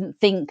they didn't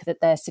think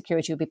that their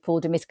security would be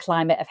pulled in this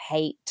climate of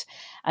hate,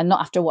 and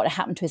not after what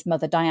happened to his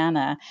mother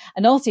Diana.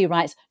 And also he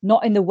writes,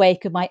 not in the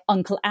wake of my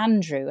uncle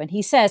Andrew. And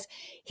he says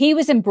he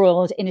was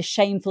embroiled in a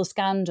shameful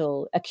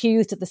scandal,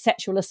 accused of the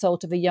sexual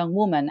assault of a young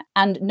woman,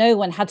 and no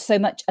one had so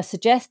much as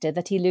suggested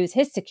that he lose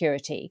his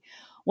security.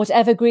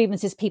 Whatever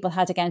grievances people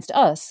had against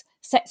us,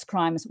 sex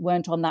crimes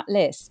weren't on that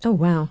list. Oh,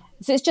 wow.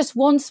 So it's just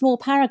one small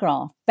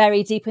paragraph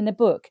buried deep in the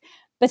book.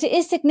 But it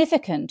is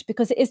significant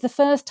because it is the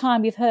first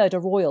time we've heard a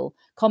royal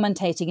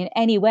commentating in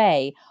any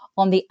way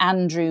on the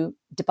Andrew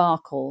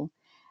debacle.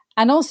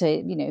 And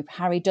also,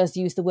 Harry does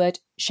use the word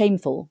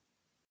shameful.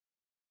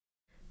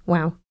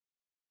 Wow.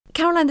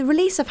 Caroline, the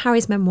release of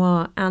Harry's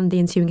memoir and the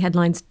ensuing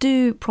headlines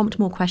do prompt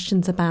more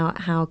questions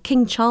about how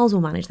King Charles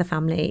will manage the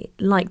family,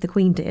 like the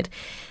Queen did.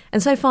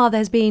 And so far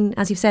there's been,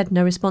 as you've said,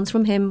 no response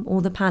from him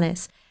or the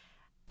palace.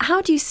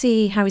 How do you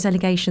see Harry's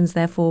allegations,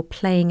 therefore,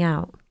 playing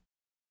out?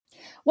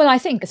 Well, I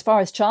think as far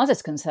as Charles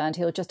is concerned,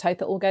 he'll just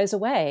hope it all goes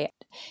away.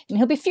 And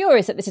he'll be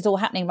furious that this is all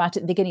happening right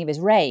at the beginning of his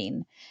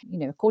reign.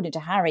 According to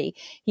Harry,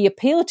 he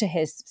appealed to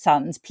his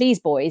sons, please,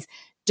 boys,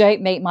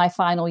 don't make my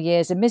final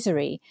years a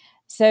misery.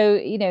 So,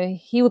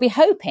 he will be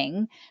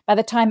hoping by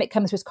the time it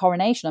comes to his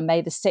coronation on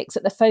May the 6th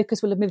that the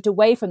focus will have moved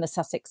away from the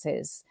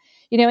Sussexes.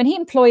 And he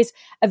employs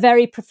a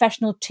very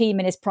professional team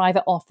in his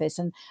private office,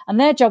 and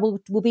their job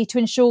will be to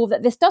ensure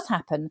that this does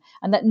happen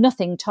and that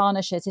nothing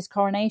tarnishes his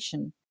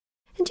coronation.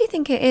 And do you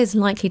think it is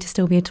likely to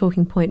still be a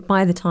talking point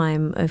by the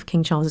time of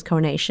King Charles's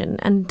coronation?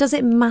 And does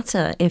it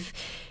matter if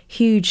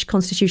huge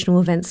constitutional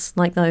events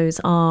like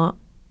those are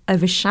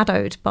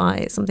overshadowed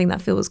by something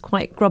that feels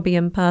quite grubby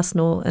and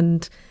personal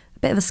and a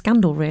bit of a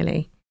scandal,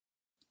 really?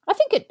 I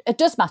think it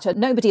does matter.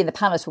 Nobody in the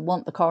palace would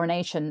want the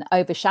coronation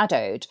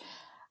overshadowed.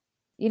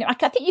 I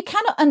think you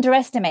cannot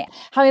underestimate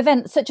how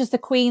events such as the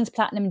Queen's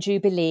Platinum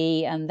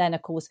Jubilee and then,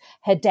 of course,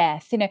 her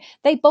death,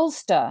 they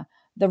bolster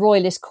the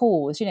royalist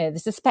cause.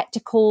 There's the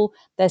spectacle,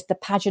 there's the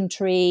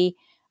pageantry,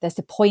 there's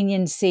the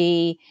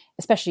poignancy,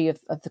 especially of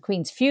the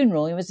Queen's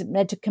funeral. It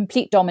led to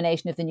complete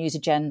domination of the news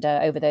agenda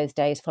over those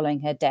days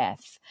following her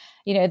death.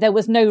 There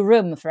was no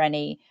room for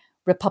any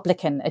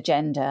Republican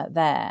agenda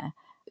there.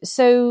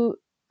 So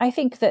I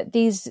think that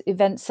these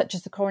events, such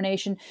as the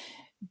coronation,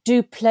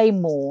 do play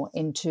more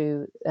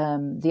into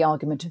the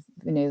argument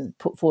of,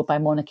 put forward by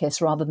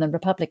monarchists rather than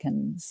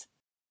Republicans.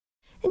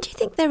 And do you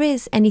think there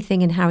is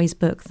anything in Harry's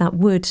book that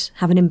would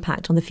have an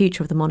impact on the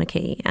future of the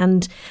monarchy?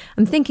 And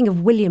I'm thinking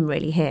of William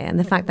really here and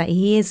the fact that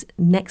he is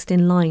next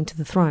in line to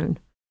the throne.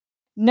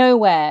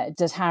 Nowhere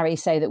does Harry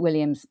say that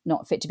William's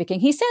not fit to be king.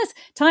 He says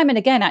time and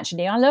again,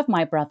 actually, I love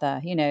my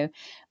brother,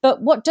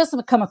 But what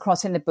doesn't come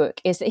across in the book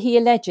is that he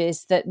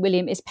alleges that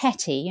William is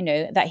petty,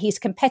 that he's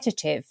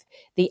competitive,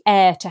 the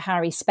heir to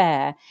Harry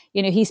Spare.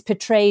 He's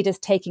portrayed as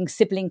taking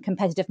sibling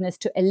competitiveness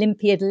to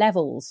Olympiad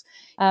levels.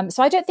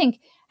 So I don't think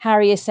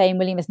Harry is saying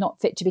William is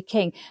not fit to be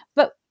king.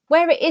 But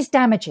where it is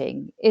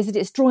damaging is that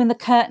it's drawing the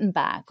curtain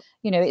back.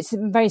 It's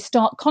in very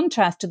stark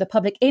contrast to the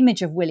public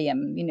image of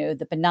William,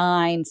 the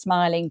benign,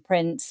 smiling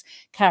prince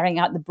carrying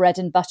out the bread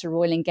and butter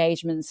royal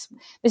engagements.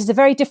 This is a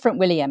very different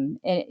William.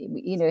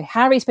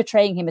 Harry's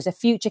portraying him as a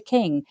future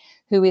king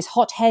who is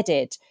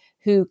hot-headed,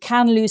 who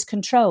can lose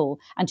control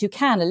and who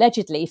can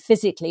allegedly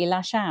physically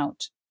lash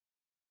out.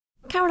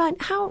 Caroline,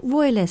 how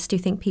royalist do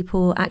you think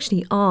people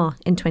actually are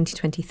in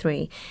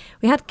 2023?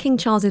 We had King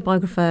Charles's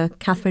biographer,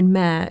 Catherine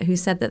Mayer, who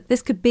said that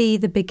this could be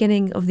the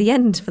beginning of the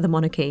end for the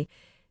monarchy.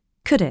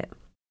 Could it?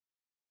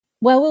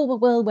 Well,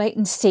 we'll wait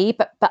and see.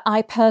 But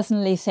I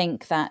personally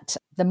think that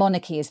the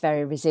monarchy is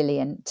very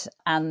resilient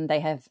and they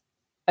have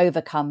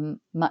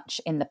overcome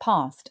much in the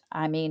past.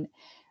 I mean,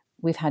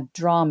 we've had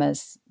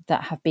dramas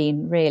that have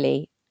been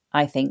really,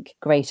 I think,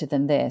 greater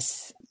than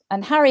this.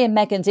 And Harry and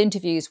Meghan's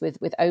interviews with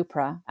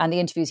Oprah and the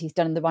interviews he's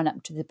done in the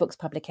run-up to the book's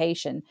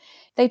publication,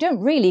 they don't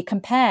really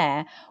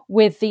compare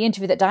with the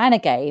interview that Diana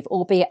gave,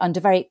 albeit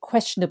under very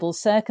questionable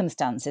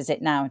circumstances,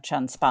 it now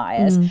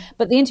transpires.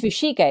 But the interview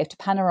she gave to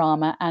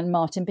Panorama and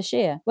Martin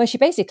Bashir, where she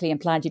basically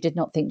implied you did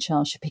not think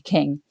Charles should be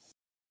king.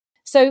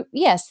 So,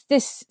 yes,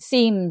 this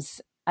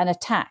seems an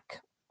attack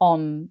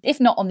on, if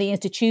not on the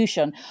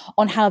institution,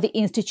 on how the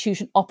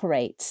institution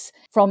operates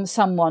from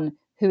someone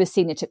who has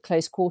seen it at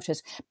close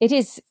quarters. It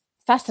is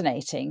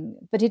fascinating,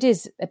 but it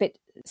is a bit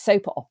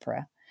soap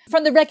opera.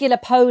 From the regular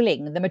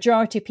polling, the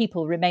majority of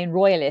people remain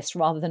royalist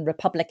rather than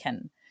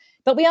Republican.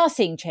 But we are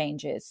seeing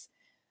changes.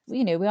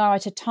 We are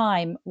at a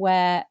time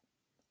where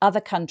other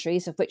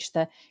countries, of which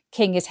the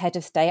king is head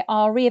of state,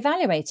 are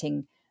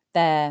reevaluating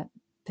their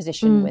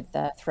position with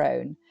the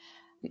throne.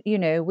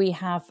 We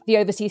have the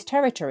overseas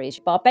territories.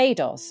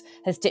 Barbados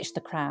has ditched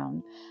the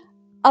crown.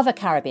 Other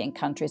Caribbean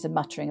countries are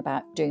muttering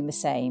about doing the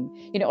same.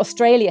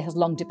 Australia has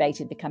long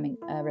debated becoming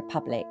a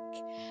republic.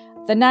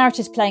 The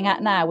narratives playing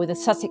out now with the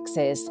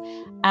Sussexes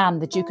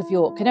and the Duke of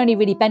York can only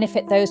really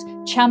benefit those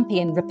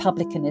champion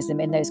republicanism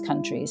in those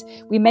countries.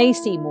 We may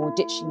see more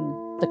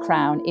ditching the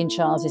crown in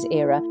Charles's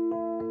era.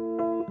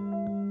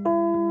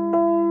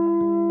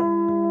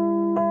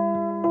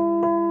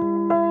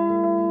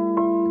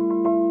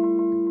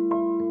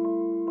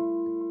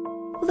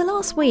 Well, the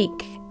last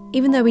week,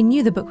 even though we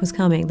knew the book was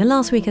coming, the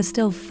last week has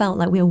still felt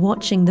like we were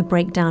watching the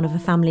breakdown of a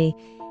family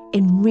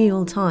in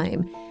real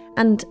time.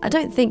 And I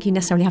don't think you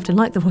necessarily have to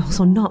like the royals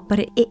or not, but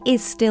it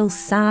is still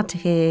sad to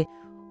hear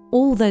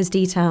all those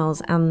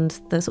details and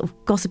the sort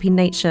of gossipy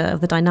nature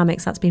of the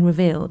dynamics that's been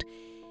revealed.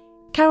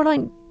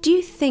 Caroline, do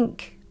you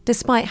think,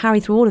 despite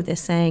Harry through all of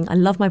this saying, I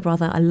love my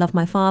brother, I love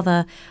my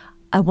father,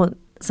 I want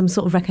some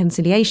sort of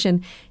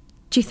reconciliation,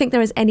 do you think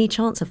there is any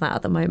chance of that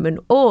at the moment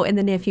or in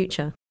the near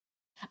future?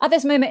 At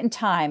this moment in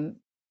time,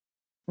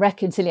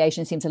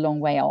 reconciliation seems a long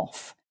way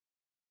off.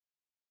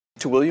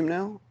 To William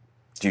now?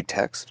 Do you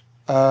text?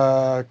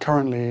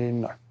 Currently,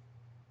 no.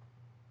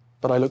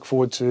 But I look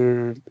forward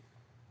to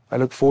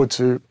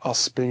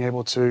us being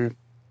able to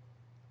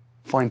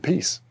find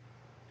peace.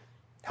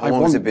 How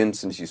long has it been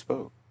since you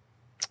spoke?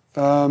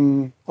 A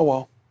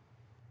while.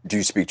 Do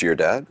you speak to your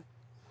dad?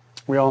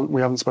 We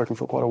haven't spoken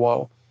for quite a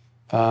while.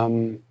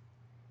 No,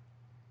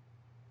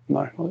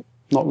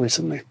 not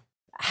recently.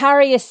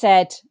 Harry has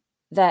said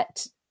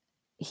that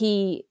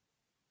he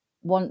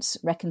wants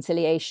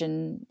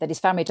reconciliation, that his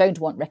family don't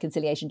want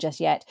reconciliation just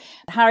yet.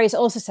 Harry has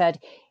also said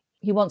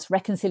he wants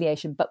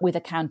reconciliation, but with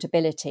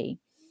accountability.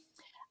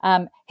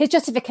 His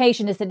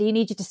justification is that he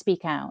needed to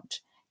speak out.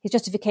 His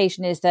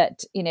justification is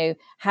that,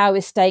 how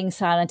is staying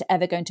silent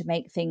ever going to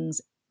make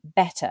things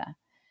better?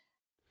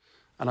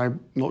 And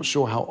I'm not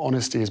sure how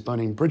honesty is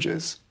burning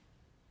bridges.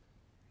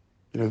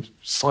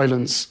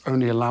 Silence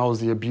only allows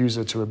the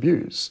abuser to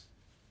abuse,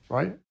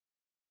 right?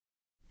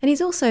 And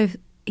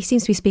he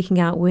seems to be speaking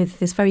out with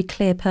this very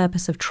clear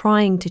purpose of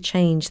trying to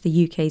change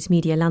the UK's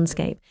media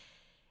landscape.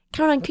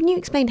 Caroline, can you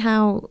explain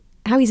how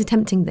he's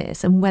attempting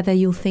this and whether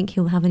you'll think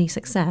he'll have any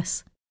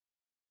success?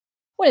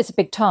 Well, it's a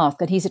big task,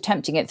 and he's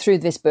attempting it through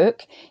this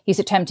book, he's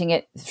attempting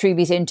it through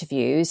these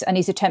interviews, and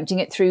he's attempting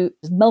it through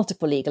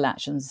multiple legal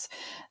actions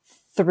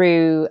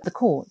through the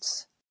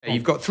courts.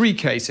 You've got 3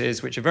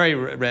 cases which are very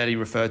rarely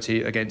referred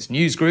to against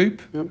Newsgroup,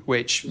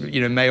 which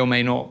may or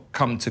may not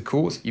come to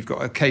court. You've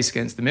got a case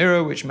against the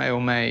Mirror, which may or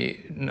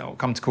may not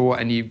come to court,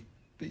 and you,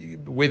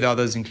 with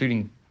others,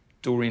 including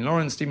Doreen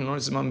Lawrence, Stephen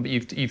Lawrence's mum, but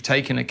you've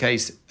taken a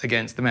case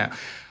against the Mayor.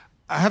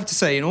 I have to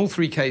say, in all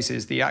 3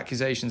 cases, the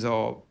accusations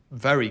are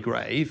very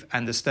grave,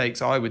 and the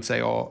stakes, I would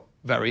say, are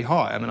very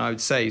high. I mean, I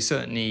would say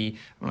certainly,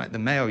 like the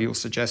Mayor, you're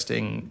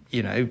suggesting,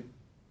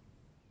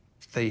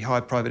 they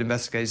hire private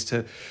investigators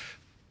to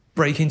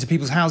break into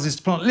people's houses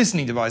to plant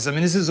listening devices. I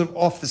mean, this is sort of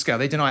off the scale.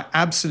 They deny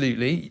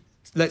absolutely.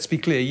 Let's be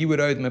clear, you would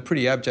owe them a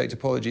pretty abject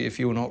apology if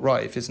you're not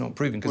right, if it's not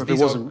proven. Well, if it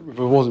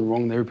wasn't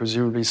wrong, they would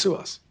presumably sue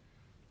us.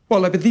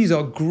 Well, but these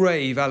are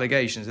grave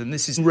allegations, and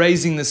this is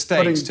raising the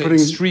stakes to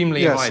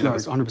extremely high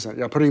levels. Yes, 100%.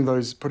 Yeah,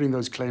 putting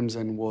those claims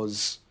in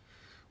was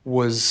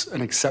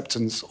an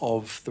acceptance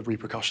of the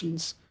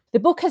repercussions. The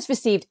book has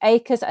received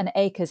acres and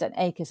acres and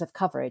acres of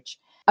coverage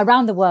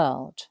around the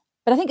world.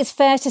 But I think it's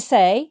fair to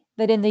say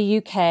that in the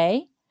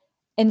UK,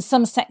 in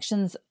some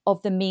sections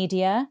of the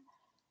media,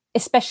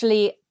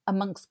 especially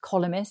amongst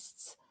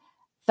columnists,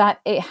 that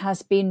it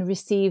has been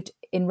received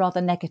in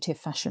rather negative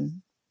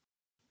fashion.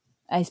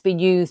 It's been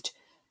used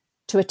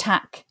to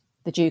attack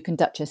the Duke and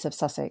Duchess of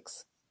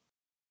Sussex.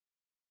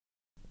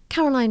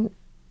 Caroline,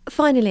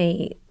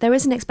 finally, there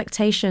is an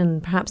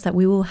expectation perhaps that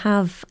we will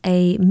have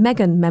a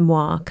Meghan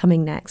memoir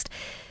coming next.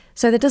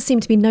 So there does seem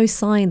to be no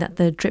sign that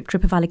the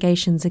drip of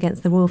allegations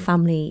against the royal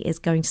family is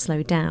going to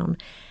slow down.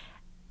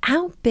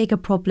 How big a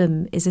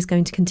problem is this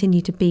going to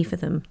continue to be for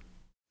them?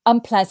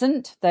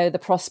 Unpleasant, though the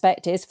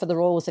prospect is for the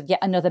royals of yet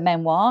another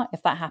memoir,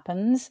 if that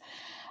happens.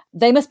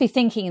 They must be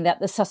thinking that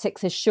the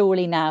Sussexes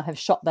surely now have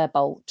shot their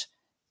bolt.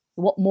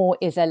 What more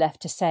is there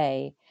left to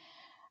say?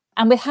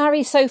 And with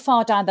Harry so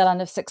far down the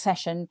line of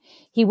succession,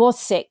 he was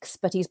 6,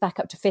 but he's back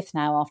up to 5th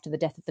now after the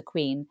death of the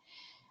Queen.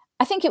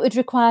 I think it would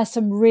require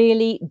some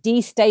really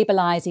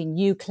destabilising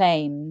new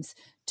claims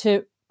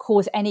to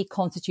cause any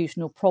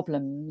constitutional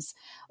problems,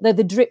 though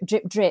the drip,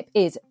 drip, drip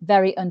is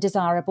very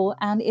undesirable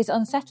and is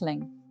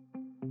unsettling.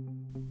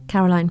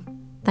 Caroline,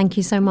 thank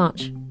you so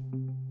much.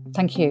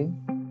 Thank you.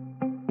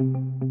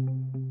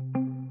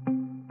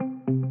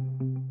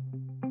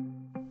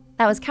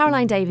 That was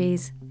Caroline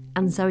Davies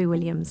and Zoe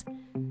Williams.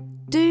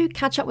 Do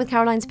catch up with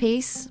Caroline's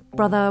piece,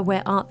 Brother,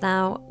 Where Art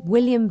Thou?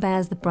 William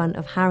bears the brunt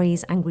of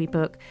Harry's angry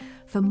book,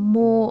 for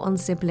more on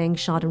sibling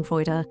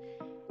Schadenfreude.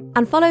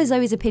 And follow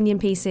Zoe's opinion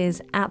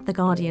pieces at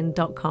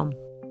theguardian.com.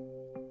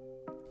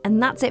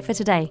 And that's it for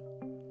today.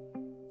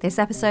 This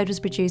episode was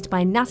produced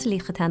by Natalie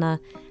Chatena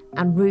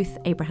and Ruth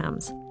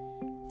Abrahams.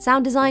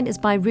 Sound design is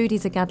by Rudy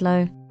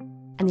Zagadlo,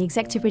 and the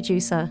executive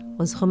producer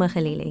was Huma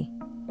Khalili.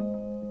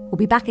 We'll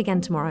be back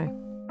again tomorrow.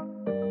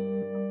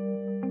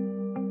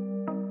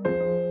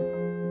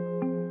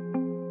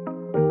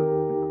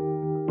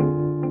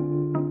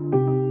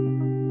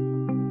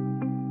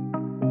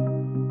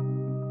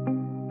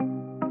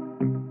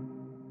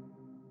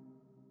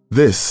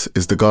 This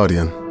is The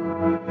Guardian.